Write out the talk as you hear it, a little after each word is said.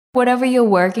Whatever you're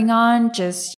working on,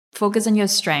 just focus on your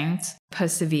strengths,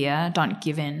 persevere, don't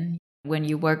give in. When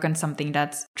you work on something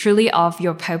that's truly of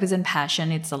your purpose and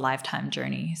passion, it's a lifetime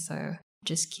journey. So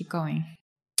just keep going.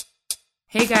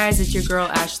 Hey guys, it's your girl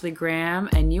Ashley Graham,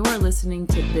 and you are listening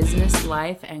to Business,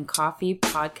 Life, and Coffee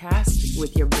podcast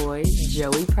with your boy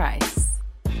Joey Price.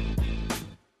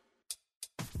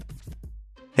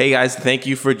 Hey guys, thank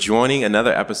you for joining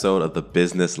another episode of the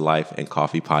Business, Life, and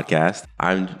Coffee podcast.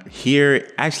 I'm here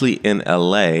actually in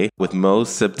LA with Mo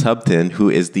Sibtubton, who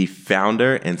is the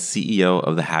founder and CEO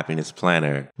of The Happiness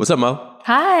Planner. What's up, Mo?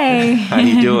 Hi. How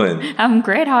you doing? I'm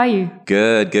great. How are you?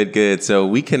 Good. So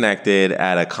we connected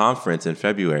at a conference in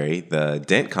February, the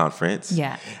Dent Conference.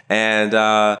 Yeah.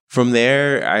 And from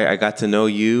there, I got to know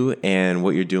you and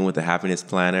what you're doing with the Happiness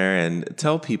Planner. And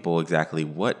tell people exactly,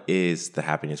 what is the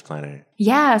Happiness Planner?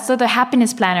 Yeah, so the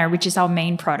Happiness Planner, which is our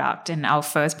main product and our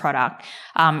first product,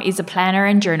 is a planner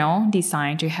and journal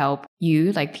designed to help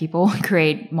you, like people,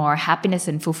 create more happiness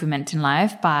and fulfillment in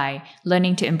life by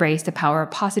learning to embrace the power of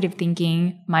positive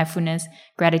thinking, mindfulness,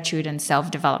 gratitude, and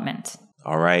self-development.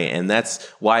 All right. And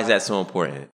why is that so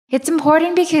important? It's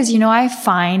important because, I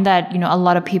find that, a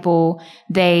lot of people,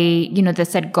 they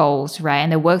set goals, right?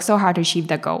 And they work so hard to achieve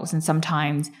their goals. And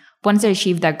sometimes once they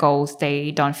achieve their goals,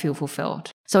 they don't feel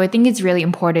fulfilled. So I think it's really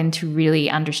important to really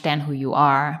understand who you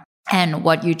are and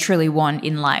what you truly want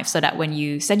in life so that when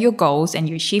you set your goals and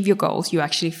you achieve your goals, you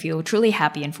actually feel truly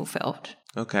happy and fulfilled.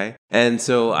 Okay. And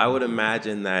so I would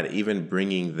imagine that even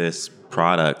bringing this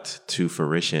product to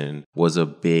fruition was a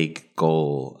big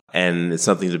goal and it's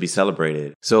something to be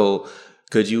celebrated. So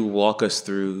could you walk us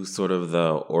through sort of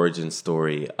the origin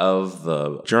story of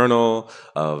the journal,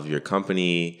 of your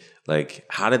company? Like,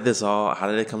 how did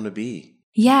it come to be?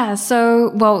 Yeah.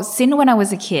 So, since when I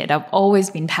was a kid, I've always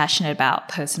been passionate about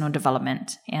personal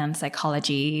development and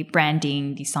psychology,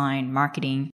 branding, design,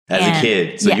 marketing. As a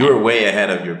kid. So you were way ahead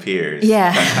of your peers.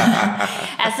 Yeah.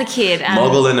 As a kid.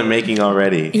 Mogul in the making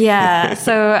already. Yeah.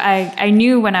 So I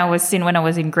knew when I was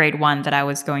in grade 1 that I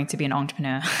was going to be an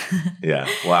entrepreneur. Yeah.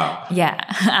 Wow. Yeah.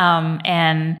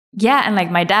 And like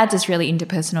my dad is really into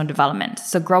personal development.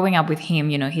 So growing up with him,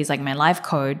 he's like my life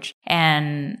coach.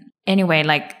 And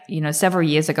anyway, several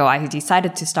years ago, I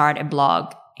decided to start a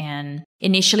blog. And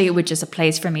initially, it was just a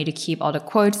place for me to keep all the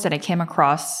quotes that I came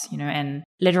across, and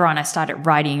later on, I started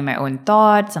writing my own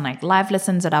thoughts and life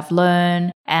lessons that I've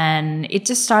learned. And it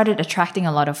just started attracting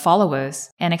a lot of followers.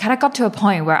 And it kind of got to a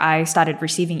point where I started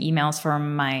receiving emails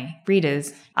from my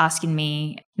readers asking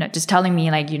me, just telling me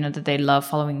that they love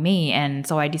following me. And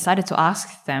so I decided to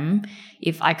ask them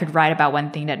if I could write about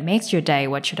one thing that makes your day,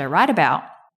 what should I write about?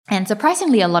 And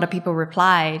surprisingly, a lot of people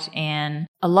replied, and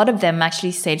a lot of them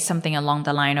actually said something along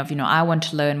the line of, I want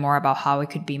to learn more about how I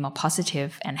could be more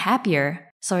positive and happier.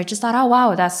 So I just thought, oh,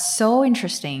 wow, that's so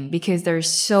interesting because there's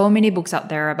so many books out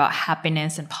there about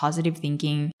happiness and positive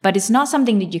thinking, but it's not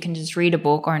something that you can just read a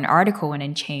book or an article and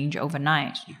then change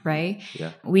overnight, right?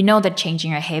 Yeah. We know that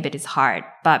changing our habit is hard,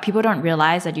 but people don't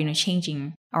realize that,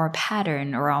 changing our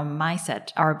pattern or our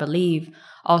mindset, our belief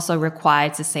also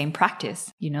requires the same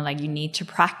practice. You need to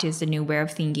practice the new way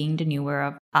of thinking, the new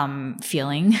way of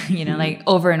feeling,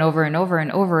 over and over and over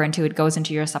and over until it goes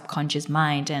into your subconscious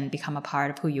mind and become a part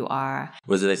of who you are.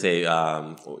 What do they say?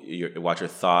 Watch your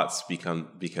thoughts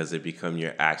because they become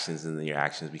your actions, and then your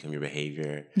actions become your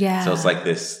behavior. Yeah. So it's like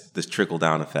this trickle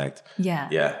down effect. Yeah.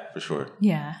 Yeah, for sure.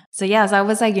 Yeah. So I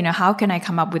was like, how can I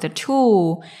come up with a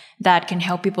tool that can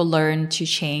help people learn to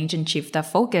change and shift their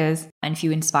focus and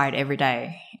feel inspired every day?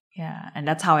 Yeah. And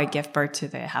that's how I gave birth to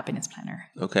the Happiness Planner.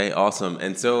 Okay, awesome.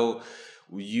 And so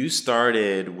you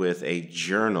started with a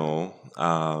journal,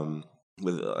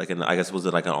 with was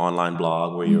it like an online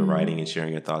blog where you were writing and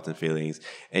sharing your thoughts and feelings?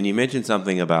 And you mentioned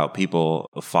something about people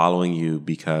following you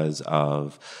because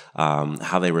of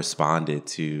how they responded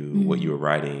to what you were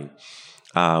writing.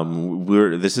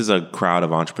 This is a crowd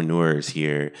of entrepreneurs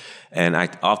here, and I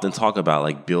often talk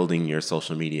about building your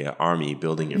social media army,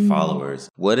 building your followers.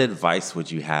 What advice would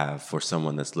you have for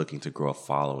someone that's looking to grow a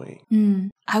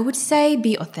following? I would say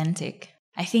be authentic.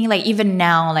 I think even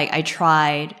now, I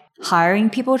tried hiring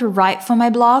people to write for my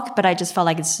blog, but I just felt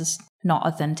like it's just not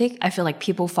authentic. I feel like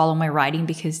people follow my writing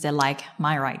because they like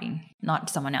my writing, not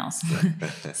someone else.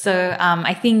 So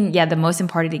I think, the most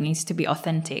important thing is to be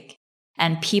authentic,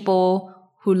 and people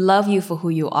who love you for who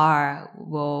you are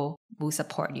will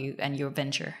support you and your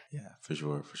venture. Yeah, for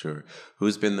sure.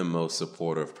 Who's been the most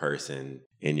supportive person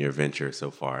in your venture so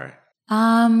far?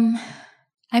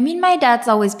 My dad's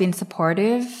always been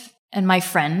supportive. And my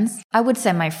friends, I would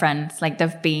say my friends, like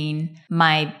they've been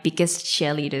my biggest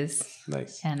cheerleaders.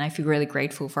 Nice. And I feel really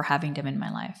grateful for having them in my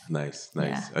life. Nice.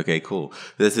 Yeah. Okay, cool.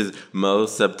 This is Mo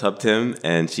Sebtubtim,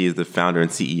 and she is the founder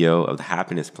and CEO of The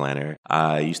Happiness Planner.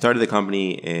 You started the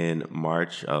company in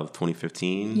March of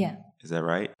 2015? Yeah. Is that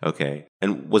right? Okay.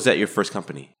 And was that your first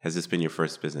company? Has this been your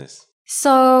first business?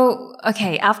 So,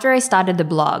 okay, after I started the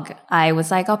blog, I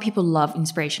was like, oh, people love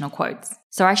inspirational quotes.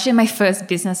 So actually my first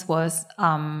business was,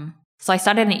 so I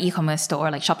started an e-commerce store,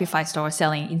 like Shopify store,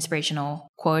 selling inspirational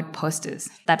quote posters.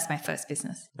 That's my first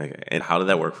business. Okay. And how did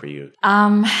that work for you?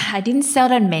 I didn't sell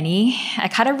that many. I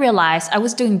kind of realized I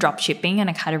was doing drop shipping, and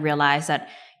I kind of realized that,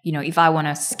 you know, if I want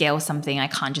to scale something, I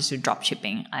can't just do drop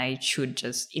shipping. I should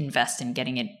just invest in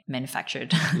getting it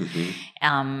manufactured.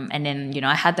 And then, you know,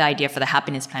 I had the idea for the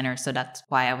Happiness Planner. So that's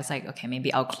why I was like, okay,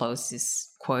 maybe I'll close this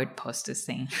quote posters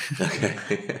thing.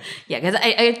 Okay. Yeah, because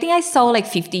I think I sold like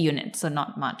 50 units, so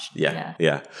not much.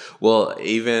 Yeah. Well,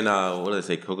 even, what did I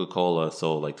say? Coca-Cola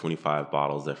sold like 25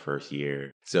 bottles that first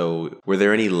year. So were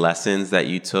there any lessons that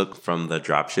you took from the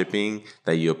drop shipping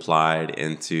that you applied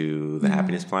into the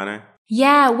Happiness Planner?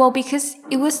 Yeah, well, because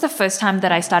it was the first time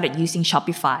that I started using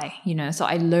Shopify, you know, so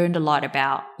I learned a lot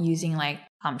about using like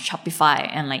Shopify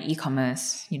and like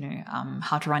e-commerce, you know,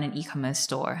 how to run an e-commerce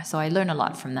store. So I learned a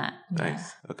lot from that.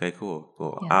 Nice. Okay, cool.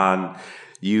 Yeah.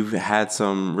 You've had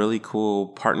some really cool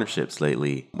partnerships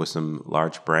lately with some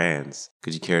large brands.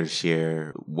 Could you care to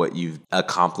share what you've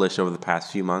accomplished over the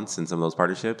past few months in some of those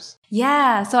partnerships?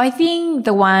 Yeah, so I think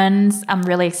the ones I'm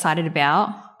really excited about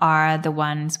are the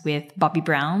ones with Bobbi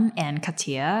Brown and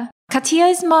Katia. Katia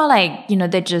is more like, you know,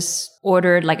 they just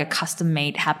ordered like a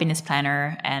custom-made happiness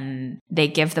planner and they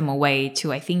give them away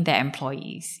to, I think, their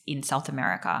employees in South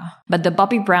America. But the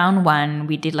Bobbi Brown one,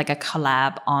 we did like a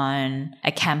collab on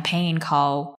a campaign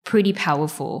called Pretty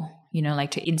Powerful, you know,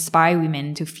 like to inspire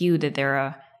women to feel that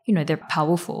they're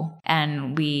powerful.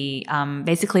 And we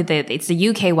basically, it's the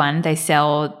UK one. They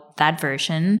sell that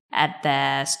version at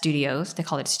their studios. They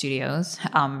call it studios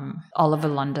all over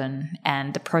London.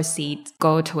 And the proceeds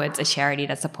go towards a charity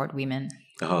that support women.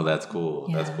 Oh, that's cool.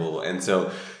 Yeah. That's cool. And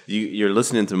so you're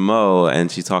listening to Mo, and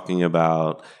she's talking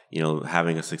about, you know,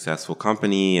 having a successful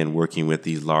company and working with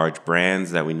these large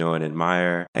brands that we know and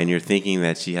admire. And you're thinking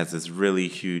that she has this really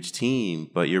huge team,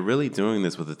 but you're really doing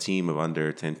this with a team of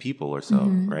under 10 people or so,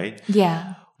 right?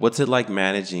 Yeah. What's it like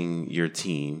managing your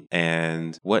team,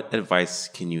 and what advice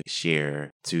can you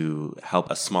share to help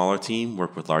a smaller team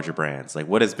work with larger brands? Like,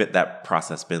 what has that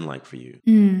process been like for you?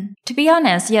 To be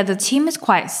honest, yeah, the team is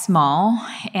quite small,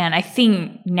 and I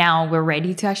think now we're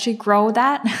ready to actually grow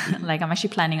that. Like, I'm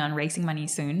actually planning on raising money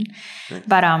soon. Right.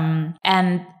 But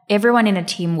and everyone in the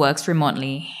team works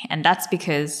remotely, and that's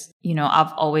because, you know,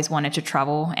 I've always wanted to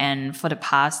travel, and for the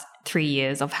past 3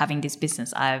 years of having this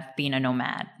business, I've been a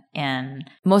nomad. And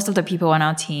most of the people on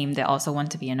our team, they also want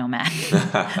to be a nomad.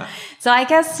 So I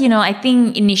guess, you know, I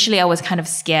think initially I was kind of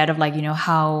scared of like,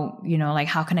 how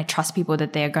can I trust people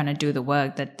that they're going to do the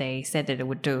work that they said that they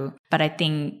would do? But I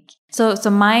think, so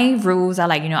my rules are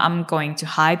like, I'm going to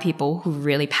hire people who are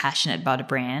really passionate about the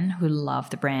brand, who love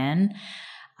the brand.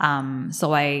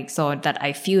 So that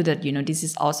I feel that, this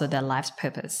is also their life's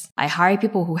purpose. I hire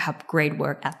people who have great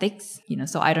work ethics,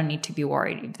 so I don't need to be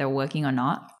worried if they're working or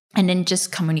not. And then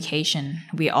just communication.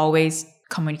 We're always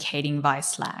communicating via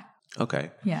Slack. Okay.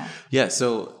 Yeah. Yeah.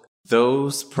 So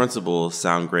those principles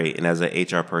sound great. And as an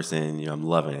HR person, I'm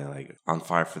loving it. Like, on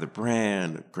fire for the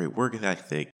brand, great work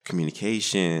ethic,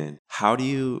 communication. How do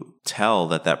you tell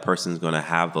that person's going to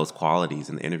have those qualities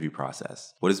in the interview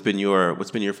process? What's been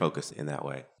your focus in that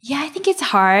way? Yeah, I think it's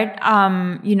hard.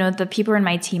 The people in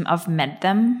my team, I've met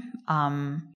them.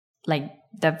 Like,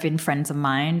 they've been friends of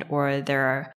mine, or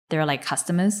they're like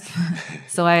customers.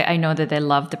 So I know that they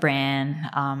love the brand.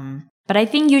 But I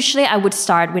think usually I would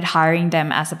start with hiring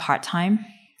them as a part-time,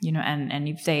 and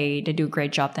if they do a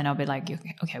great job, then I'll be like,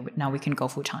 okay, now we can go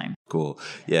full-time. Cool.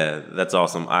 Yeah, that's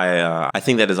awesome. I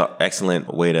think that is an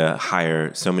excellent way to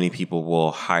hire. So many people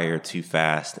will hire too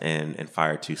fast and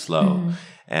fire too slow. Mm-hmm.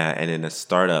 And in a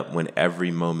startup, when every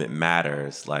moment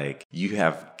matters, like, you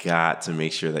have got to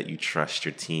make sure that you trust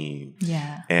your team.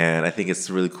 Yeah. And I think it's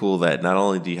really cool that not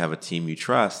only do you have a team you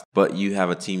trust, but you have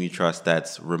a team you trust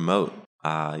that's remote.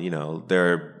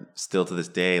 There are still to this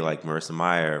day, like Marissa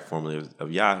Mayer, formerly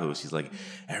of Yahoo, she's like,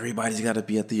 everybody's got to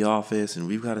be at the office and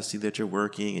we've got to see that you're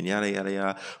working and yada, yada,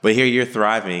 yada. But here you're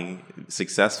thriving,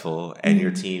 successful, and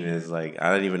your team is like, I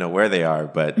don't even know where they are,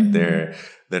 but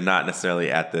they're not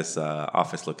necessarily at this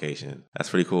office location. That's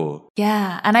pretty cool.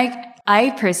 Yeah. And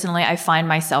I personally, I find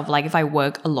myself like if I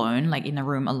work alone, like in a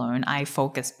room alone, I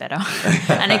focus better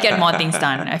and I get more things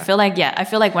done. I feel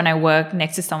like when I work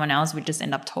next to someone else, we just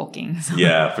end up talking. So.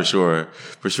 Yeah, for sure.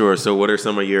 For sure. So what are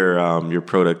some of your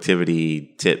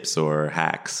productivity tips or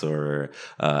hacks or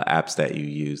apps that you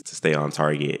use to stay on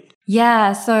target?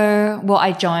 Yeah. So, well,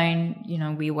 I joined,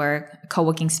 WeWork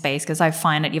co-working space because I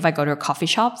find that if I go to a coffee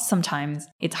shop, sometimes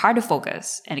it's hard to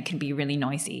focus and it can be really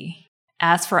noisy.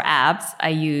 As for apps,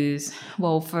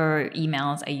 for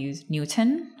emails, I use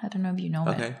Newton. I don't know if you know it.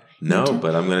 Okay. No,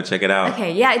 but I'm going to check it out.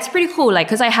 Okay. Yeah, it's pretty cool. Like,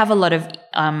 because I have a lot of,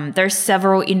 there's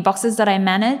several inboxes that I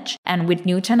manage. And with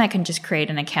Newton, I can just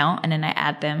create an account and then I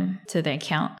add them to the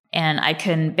account. And I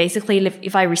can basically,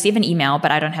 if I receive an email,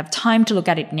 but I don't have time to look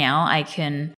at it now, I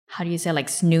can,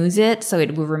 snooze it. So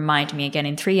it will remind me again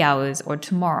in 3 hours or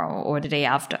tomorrow or the day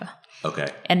after. Okay.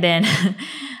 And then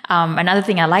another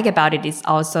thing I like about it is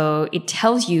also it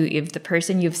tells you if the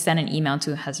person you've sent an email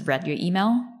to has read your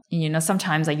email. And,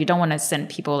 sometimes like you don't want to send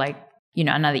people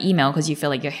another email because you feel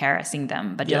like you're harassing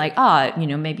them. But you're like,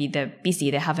 maybe they're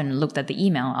busy. They haven't looked at the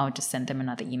email. I'll just send them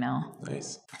another email.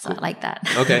 Nice. So cool. I like that.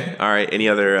 Okay. All right. Any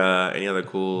other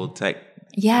cool tech?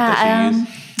 Yeah. That you use?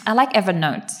 I like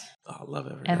Evernote. Oh, I love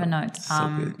Evernote. Evernote.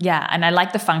 So good. Yeah. And I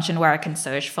like the function where I can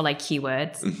search for like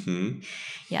keywords. Mm-hmm.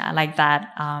 Yeah, I like that.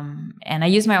 And I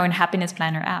use my own happiness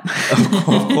planner app. Of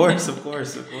course.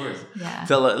 Yeah.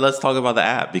 So let's talk about the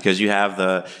app because you have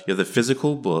the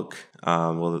physical book,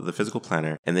 the physical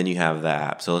planner, and then you have the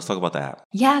app. So let's talk about the app.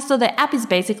 Yeah, so the app is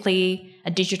basically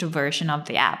a digital version of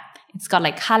the app. It's got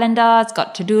like calendar, it's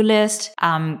got to-do list,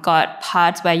 got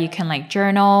parts where you can like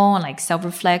journal, like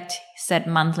self-reflect, set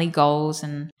monthly goals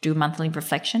and do monthly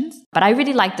reflections. But I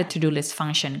really like the to-do list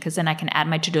function because then I can add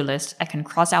my to-do list. I can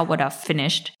cross out what I've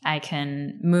finished. I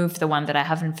can move the one that I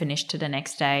haven't finished to the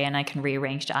next day and I can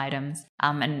rearrange the items.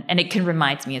 And it can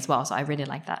remind me as well. So I really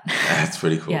like that. That's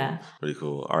pretty cool. Yeah. Pretty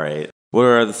cool. All right. What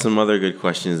are some other good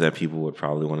questions that people would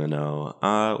probably want to know?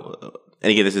 And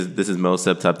again, this is Mo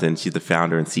Tupton. She's the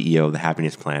founder and CEO of the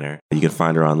Happiness Planner. You can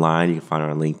find her online. You can find her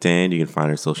on LinkedIn. You can find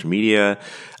her on social media.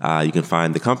 You can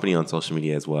find the company on social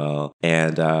media as well.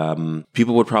 And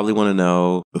people would probably want to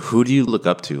know, who do you look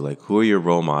up to? Like, who are your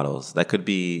role models? That could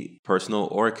be personal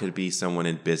or it could be someone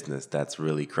in business that's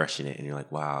really crushing it. And you're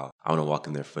like, wow, I want to walk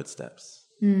in their footsteps.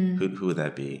 Who would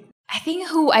that be? I think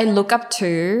who I look up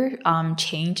to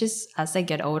changes as I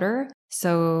get older.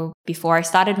 So before I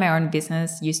started my own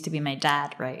business, used to be my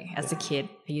dad, right? As a kid,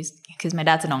 because my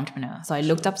dad's an entrepreneur. So I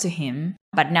looked up to him.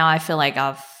 But now I feel like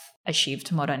I've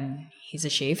achieved more than he's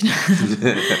achieved. So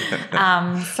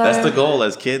that's the goal.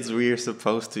 As kids, we are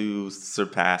supposed to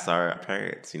surpass our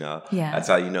parents, Yeah. That's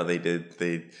how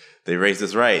they raised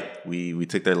us right. We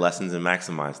took their lessons and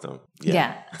maximized them.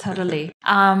 Yeah, totally.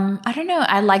 I don't know.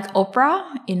 I like Oprah,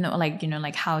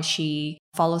 like how she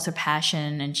follows her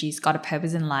passion and she's got a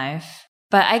purpose in life.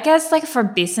 But I guess like for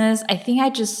business, I think I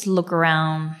just look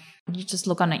around. You just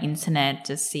look on the internet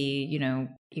to see,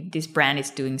 if this brand is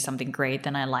doing something great,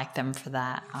 then I like them for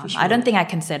that. For sure. I don't think I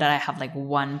can say that I have like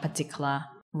one particular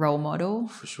role model.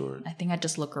 For sure. I think I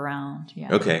just look around.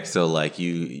 Yeah. Okay. So like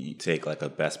you take like a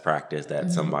best practice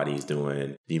that somebody's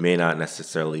doing. You may not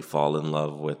necessarily fall in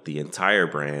love with the entire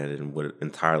brand and what it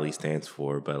entirely stands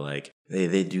for, but like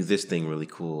they do this thing really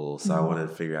cool. So I want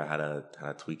to figure out how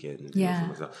to tweak it. And do it for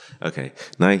myself. Okay.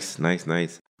 Nice.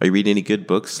 Are you reading any good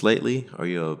books lately? Are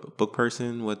you a book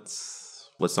person?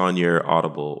 What's on your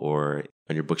Audible or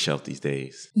on your bookshelf these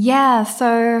days? Yeah,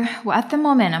 so at the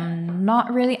moment, I'm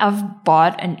not really. I've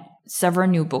bought several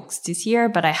new books this year,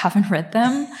 but I haven't read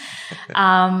them. But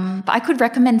I could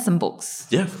recommend some books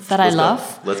that I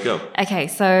love. Let's go. Okay,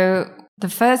 so the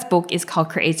first book is called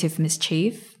Creative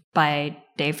Mischief by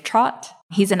Dave Trott.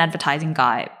 He's an advertising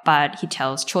guy, but he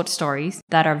tells short stories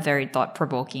that are very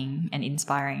thought-provoking and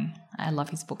inspiring. I love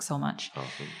his book so much.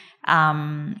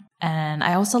 Awesome. And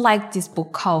I also like this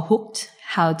book called Hooked,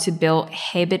 How to Build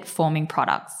Habit-Forming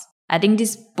Products. I think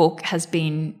this book has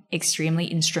been extremely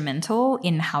instrumental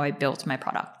in how I built my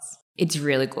products. It's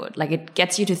really good. Like it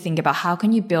gets you to think about how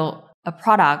can you build a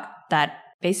product that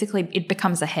basically it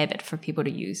becomes a habit for people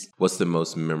to use. What's the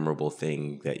most memorable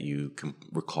thing that you can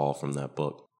recall from that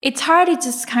book? It's hard. It's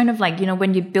just kind of like,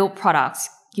 when you build products,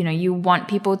 you want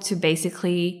people to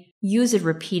basically use it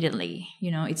repeatedly.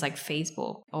 It's like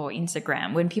Facebook or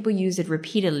Instagram. When people use it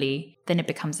repeatedly, then it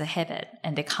becomes a habit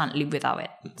and they can't live without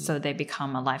it. So they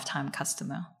become a lifetime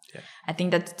customer. Yeah. I think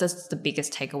that's the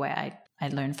biggest takeaway I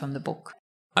learned from the book.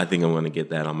 I think I'm going to get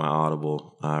that on my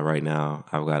Audible right now.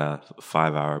 I've got a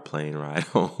 5-hour plane ride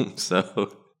home.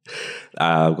 So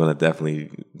I'm going to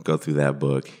definitely go through that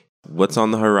book. What's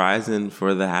on the horizon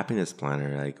for the Happiness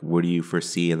Planner? Like, what do you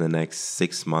foresee in the next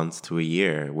 6 months to a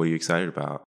year? What are you excited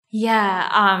about?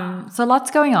 Yeah, so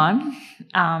lots going on.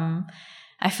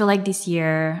 I feel like this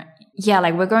year,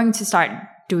 like we're going to start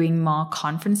doing more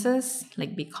conferences,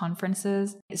 like big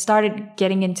conferences. It started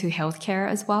getting into healthcare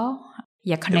as well.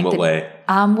 Yeah, connected. In what way?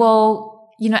 Well,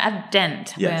 at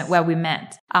Dent, Yes. where we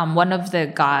met, one of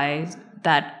the guys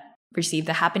that received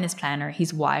the Happiness Planner,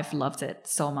 his wife loved it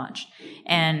so much.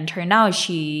 And turned out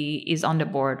she is on the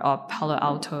board of Palo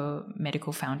Alto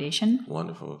Medical Foundation.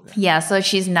 Wonderful. Yeah, so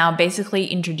she's now basically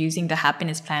introducing the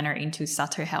Happiness Planner into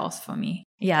Sutter Health for me.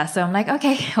 Yeah, so I'm like,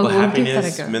 okay, Well, we'll give that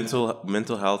happiness, a go.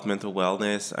 mental health, mental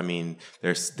wellness. I mean,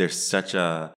 there's such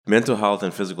a mental health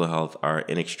and physical health are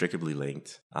inextricably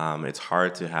linked. It's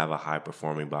hard to have a high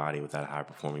performing body without a high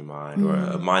performing mind or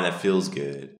a mind that feels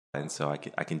good. And so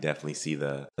I can definitely see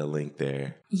the link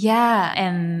there. Yeah,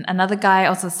 and another guy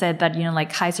also said that,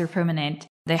 like Kaiser Permanente,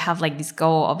 they have like this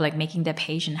goal of like making their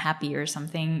patient happy or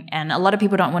something. And a lot of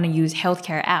people don't want to use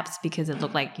healthcare apps because it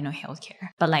look like, healthcare.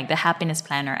 But like the Happiness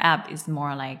Planner app is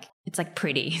more like, it's like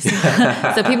pretty.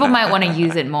 So people might want to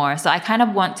use it more. So I kind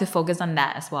of want to focus on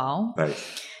that as well.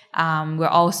 Nice. We're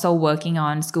also working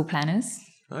on school planners.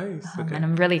 Nice. Okay. And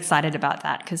I'm really excited about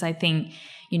that because I think,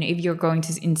 if you're going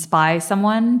to inspire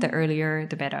someone, the earlier,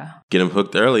 the better. Get them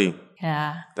hooked early.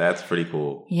 Yeah. That's pretty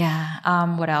cool.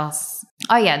 Yeah. What else?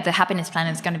 Oh, yeah. The Happiness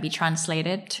Planner is going to be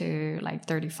translated to like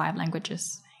 35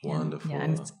 languages. Wonderful. Yeah,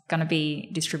 and it's going to be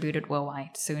distributed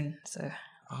worldwide soon. So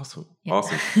Awesome. Yeah.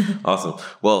 Awesome.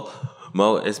 Well,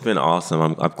 Mo, it's been awesome.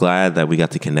 I'm glad that we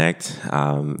got to connect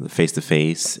face to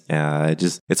face.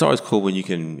 It's always cool when you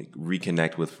can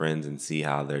reconnect with friends and see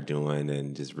how they're doing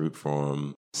and just root for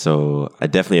them. So I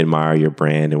definitely admire your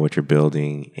brand and what you're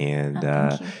building. And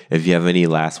thank you. if you have any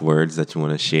last words that you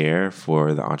want to share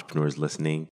for the entrepreneurs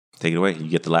listening, take it away. You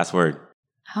get the last word.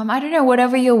 I don't know,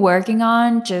 whatever you're working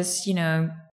on, just,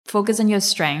 focus on your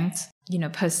strengths.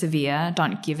 Persevere,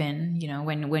 don't give in.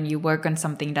 When you work on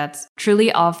something that's truly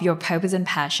of your purpose and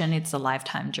passion, it's a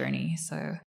lifetime journey.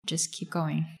 So just keep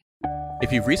going.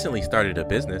 If you've recently started a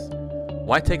business,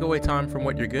 why take away time from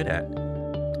what you're good at,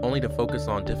 only to focus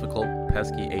on difficult,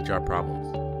 pesky HR problems?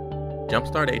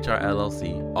 Jumpstart HR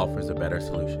LLC offers a better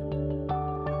solution.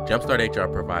 Jumpstart HR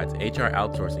provides HR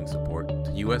outsourcing support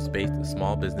to U.S.-based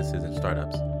small businesses and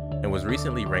startups, and was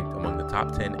recently ranked among the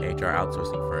top 10 HR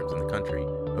outsourcing firms in the country,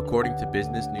 according to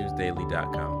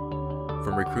BusinessNewsDaily.com.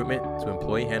 From recruitment to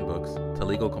employee handbooks to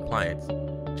legal compliance,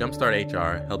 Jumpstart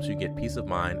HR helps you get peace of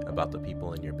mind about the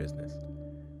people in your business.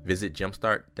 Visit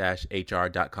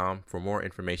jumpstart-hr.com for more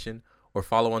information or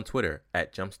follow on Twitter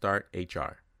at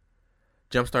JumpstartHR.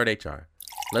 Jumpstart HR.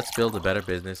 Let's build a better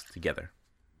business together.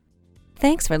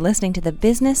 Thanks for listening to the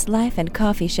Business, Life, and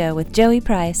Coffee Show with Joey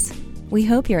Price. We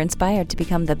hope you're inspired to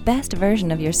become the best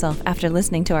version of yourself after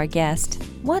listening to our guest.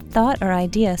 What thought or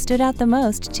idea stood out the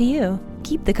most to you?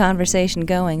 Keep the conversation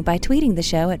going by tweeting the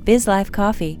show at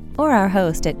BizLifeCoffee or our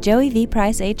host at Joey V.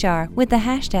 Price HR with the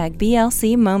hashtag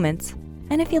BLC Moments.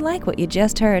 And if you like what you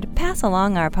just heard, pass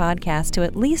along our podcast to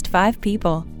at least 5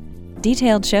 people.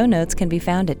 Detailed show notes can be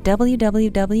found at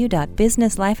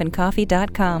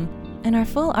www.businesslifeandcoffee.com, and our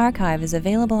full archive is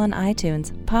available on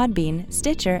iTunes, Podbean,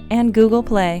 Stitcher, and Google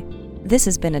Play. This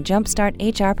has been a Jumpstart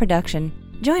HR production.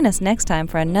 Join us next time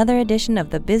for another edition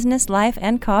of the Business, Life,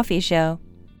 and Coffee Show.